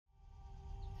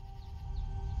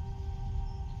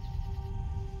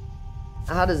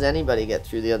How does anybody get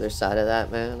through the other side of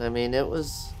that, man? I mean, it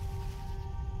was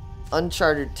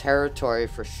uncharted territory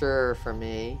for sure for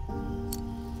me.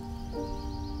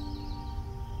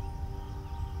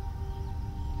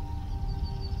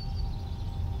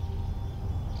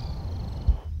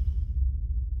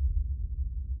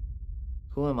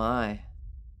 Who am I?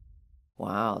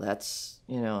 Wow, that's,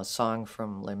 you know, a song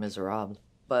from Les Miserables.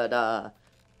 But,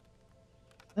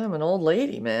 I'm an old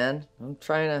lady, man. I'm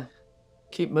trying to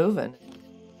keep moving.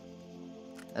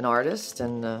 An artist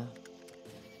and a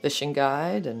fishing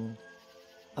guide and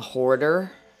a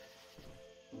hoarder.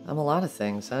 I'm a lot of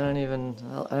things.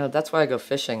 That's why I go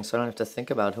fishing, so I don't have to think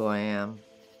about who I am.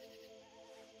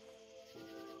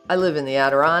 I live in the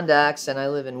Adirondacks, and I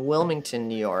live in Wilmington,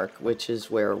 New York, which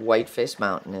is where Whiteface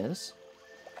Mountain is.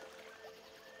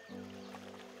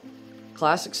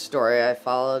 Classic story, I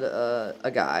followed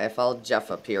a guy. I followed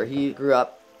Jeff up here. He grew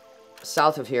up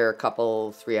south of here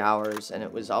a 3 hours, and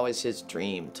it was always his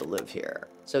dream to live here.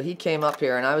 So he came up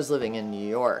here, and I was living in New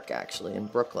York, actually, in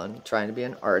Brooklyn, trying to be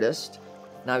an artist.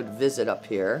 And I would visit up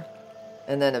here.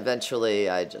 And then eventually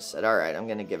I just said, all right, I'm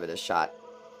going to give it a shot.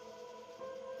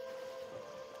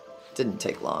 Didn't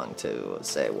take long to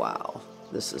say, wow,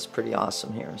 this is pretty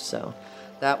awesome here. So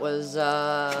that was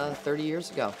 30 years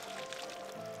ago.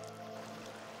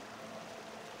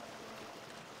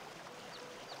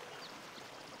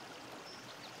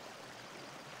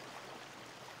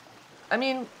 I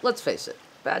mean, let's face it,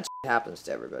 bad shit happens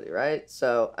to everybody, right?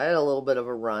 So I had a little bit of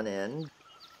a run-in.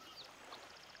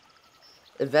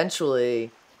 Eventually,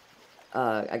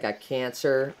 I got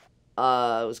cancer.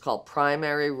 It was called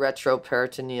primary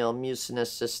retroperitoneal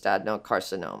mucinous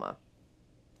cystadenocarcinoma,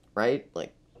 right?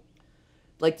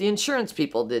 Like the insurance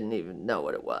people didn't even know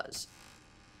what it was.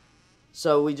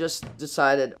 So we just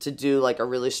decided to do like a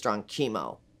really strong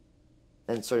chemo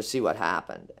and sort of see what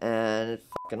happened. And it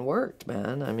fucking worked,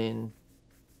 man. I mean,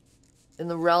 in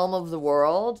the realm of the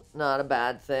world, not a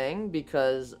bad thing,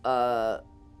 because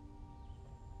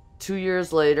 2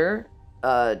 years later,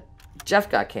 Jeff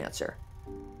got cancer.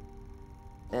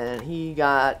 And he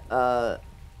got,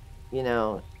 you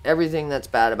know, everything that's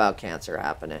bad about cancer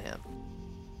happened to him.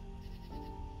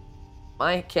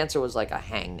 My cancer was like a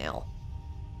hangnail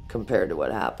compared to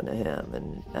what happened to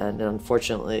him. And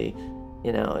unfortunately,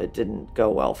 you know, it didn't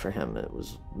go well for him. It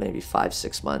was maybe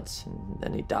 5-6 months, and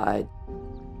then he died.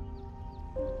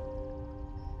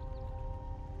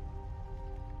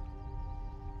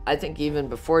 I think even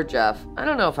before Jeff, I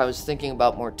don't know if I was thinking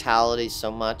about mortality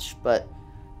so much, but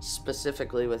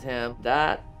specifically with him,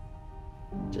 that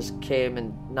just came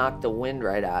and knocked the wind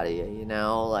right out of you, you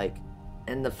know? Like,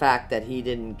 and the fact that he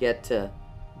didn't get to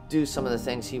do some of the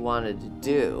things he wanted to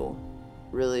do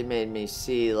really made me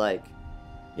see, like,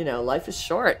 you know, life is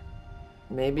short.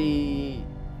 Maybe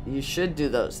you should do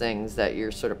those things that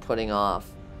you're sort of putting off.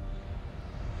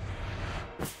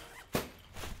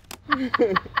 We're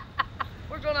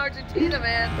going to Argentina,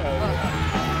 man.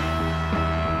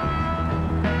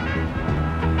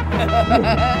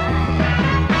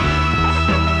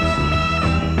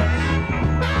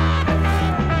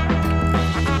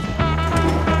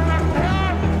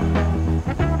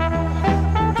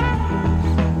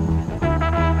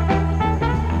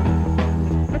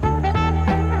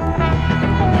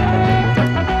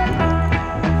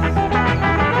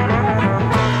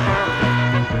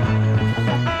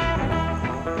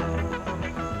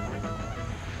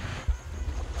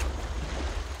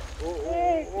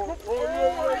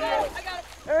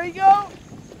 There you go.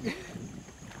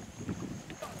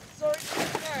 Sorry.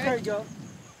 Right. There you go.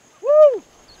 Woo!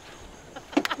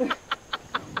 That's a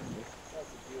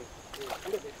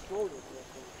beautiful.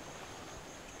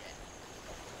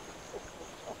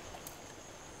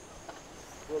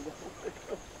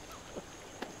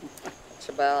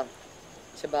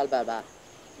 Chabal,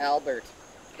 Albert.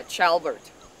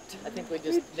 Chalbert. I think we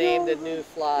just named a new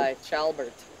fly,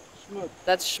 Chalbert. Schmutz.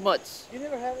 That's schmutz. You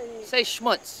never had any... Say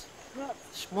schmutz.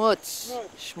 Schmutz.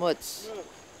 Schmutz.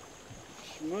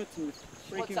 Schmutz and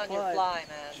freaking Schmutz on your fly,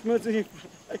 man. Schmutz on your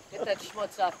fly. Get that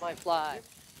schmutz off my fly.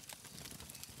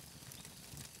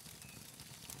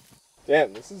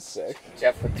 Damn, this is sick.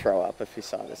 Jeff would throw up if he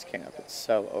saw this camp. It's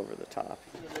so over the top.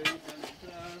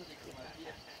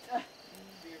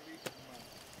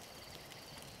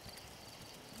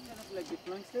 Like the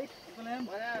flank steak,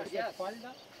 Yes.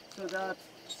 So that's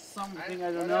something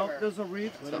I don't know. Those are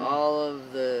ribs. To all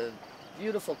of the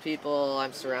beautiful people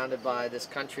I'm surrounded by, this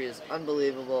country is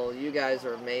unbelievable. You guys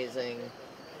are amazing.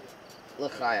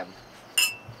 L'chaim.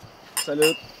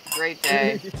 Salute. Great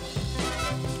day.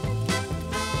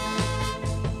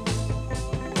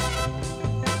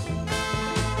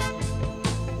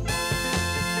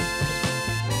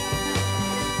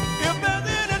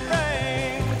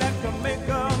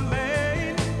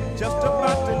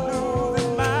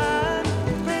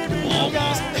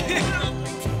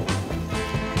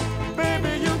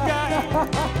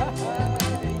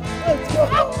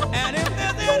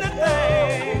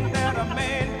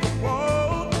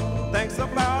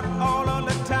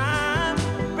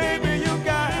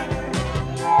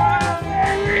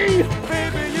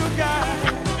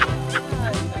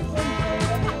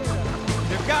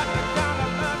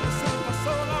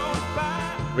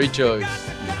 Rachel is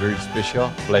very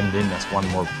special, blending as one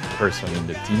more person in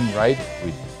the team, right?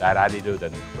 With that attitude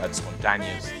and that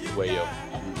spontaneous way of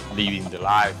living the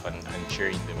life and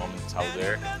sharing the moments out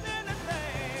there.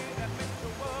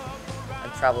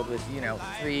 I've traveled with, you know,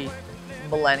 3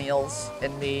 millennials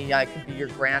and me. I could be your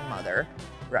grandmother,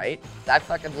 right? I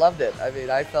fucking loved it. I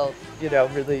mean, I felt, you know,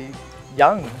 really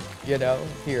young, you know,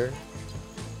 here.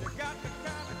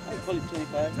 I call it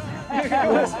 25.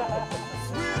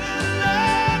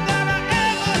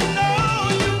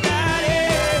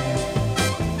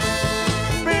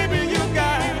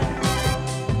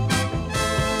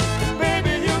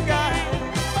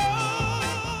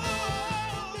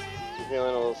 Feeling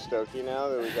a little stokey now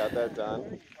that we got that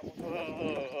done?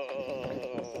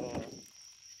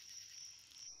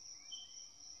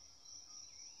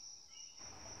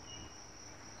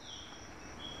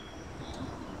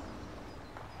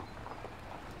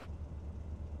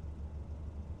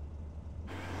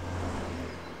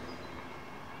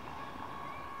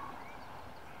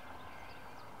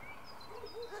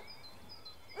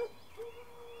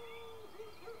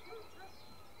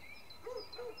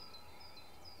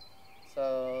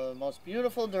 So, most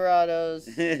beautiful Dorados.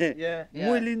 Yeah.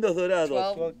 Muy lindos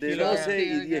dorados, 12 de kilograms. 12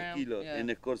 y 10 kilos Yeah.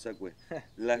 en Scorsacue.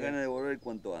 Las ganas de volver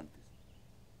cuanto antes.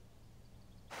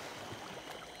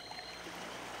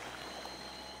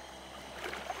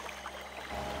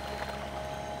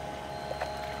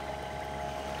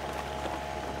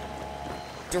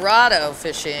 Dorado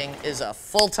fishing is a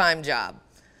full-time job,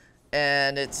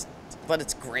 and but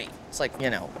it's great. It's like, you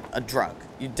know, a drug.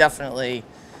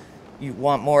 You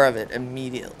want more of it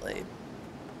immediately.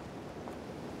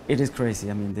 It is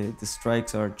crazy. I mean, the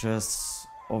strikes are just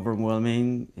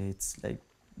overwhelming. It's like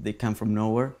they come from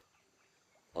nowhere.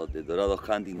 O the dorado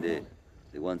hunting the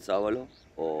one sábalo,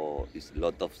 or is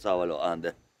lot of sábalo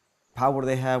under. Power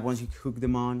they have once you hook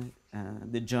them on,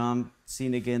 the jump,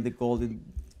 seeing again the gold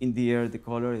in the air, the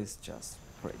color is just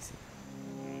crazy.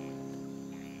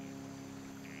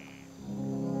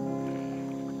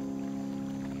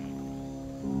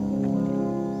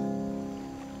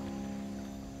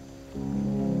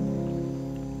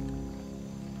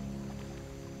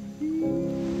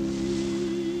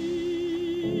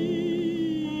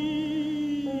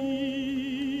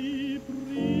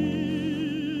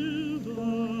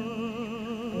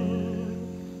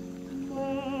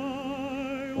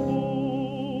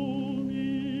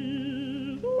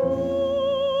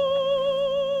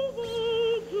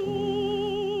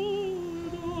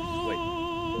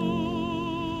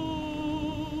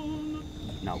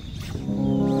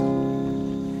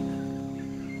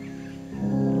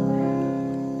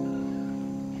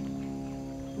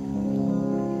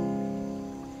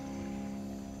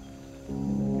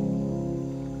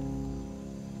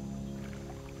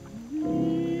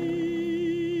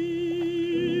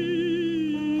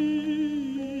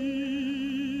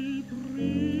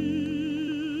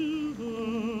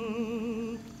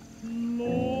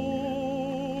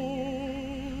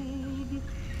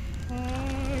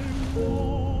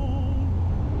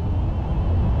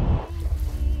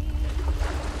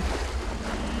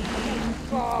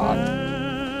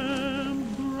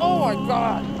 Oh my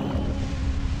God!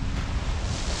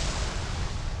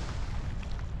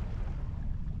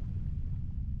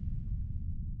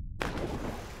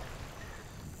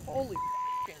 Holy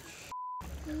fucking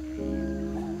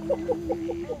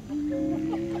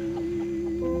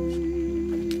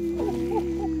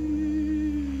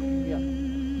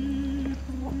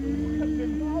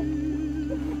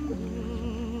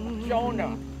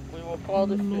Jonah. We will call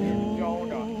this fish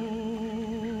Jonah.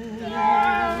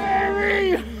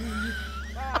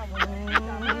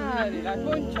 La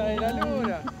concha de la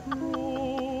luna.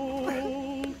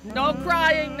 No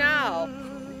crying now.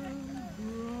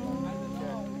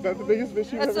 Is that the biggest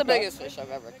fish you've That's ever the caught? biggest fish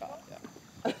I've ever caught. Yeah.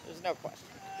 There's no question.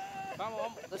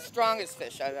 The strongest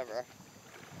fish I've ever.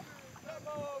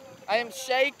 I am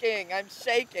shaking. I'm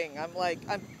shaking. I'm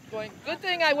going. Good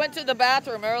thing I went to the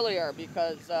bathroom earlier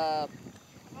because.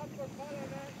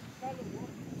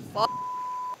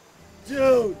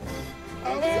 Dude!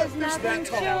 There's nothing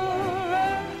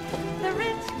surer. The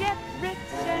rich get rich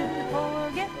and the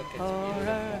poor get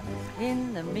poorer.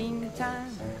 In the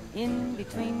meantime, in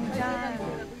between time,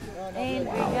 ain't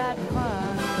we got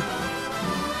fun?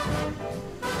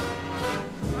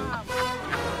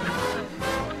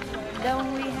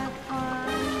 Don't we have fun?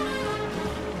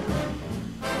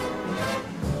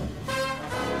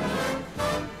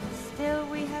 Still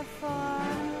we have fun.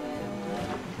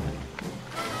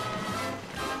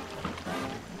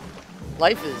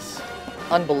 Life is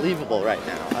unbelievable right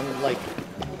now. I'm like,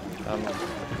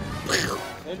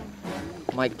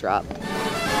 mic drop.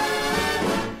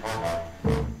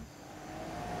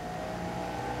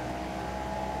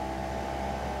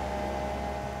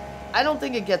 I don't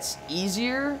think it gets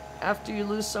easier after you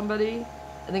lose somebody.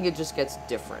 I think it just gets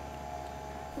different.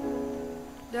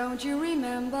 Don't you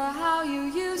remember how you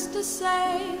used to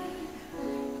say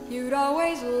you'd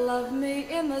always love me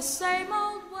in the same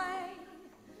old way?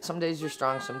 Some days you're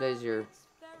strong, some days you're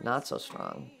not so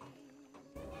strong.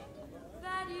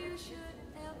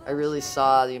 I really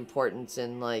saw the importance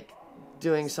in like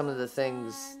doing some of the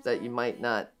things that you might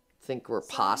not think were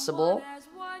possible.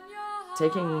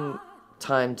 Taking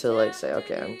time to like say,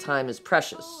 okay, time is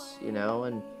precious, you know,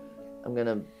 and I'm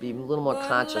gonna be a little more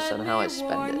conscious on how I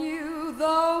spend it.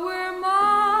 Though we're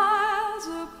miles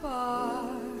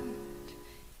apart,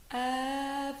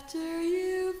 after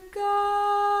you've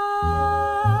gone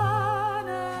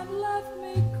and left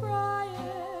me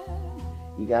crying.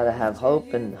 You gotta have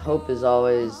hope, and hope is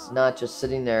always not just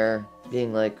sitting there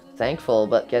being like thankful,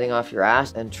 but getting off your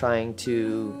ass and trying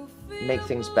to make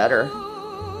things better.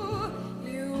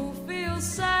 You feel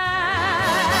sad,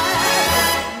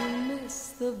 you miss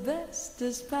the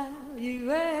bestest pal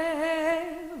you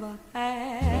ever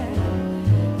had.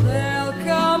 There'll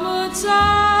come a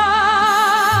time